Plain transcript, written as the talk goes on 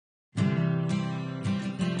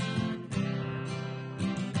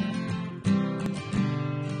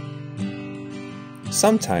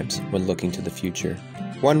Sometimes, when looking to the future,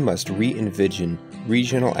 one must re-envision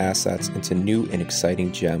regional assets into new and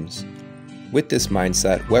exciting gems. With this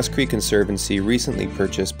mindset, West Creek Conservancy recently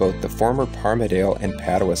purchased both the former Parmadale and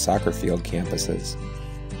Padua soccer field campuses.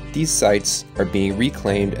 These sites are being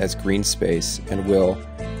reclaimed as green space and will,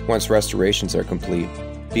 once restorations are complete,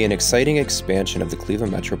 be an exciting expansion of the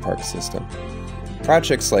Cleveland Metroparks system.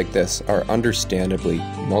 Projects like this are understandably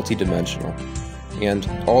multidimensional, and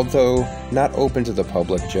although not open to the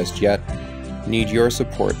public just yet, need your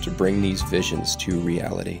support to bring these visions to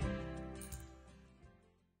reality.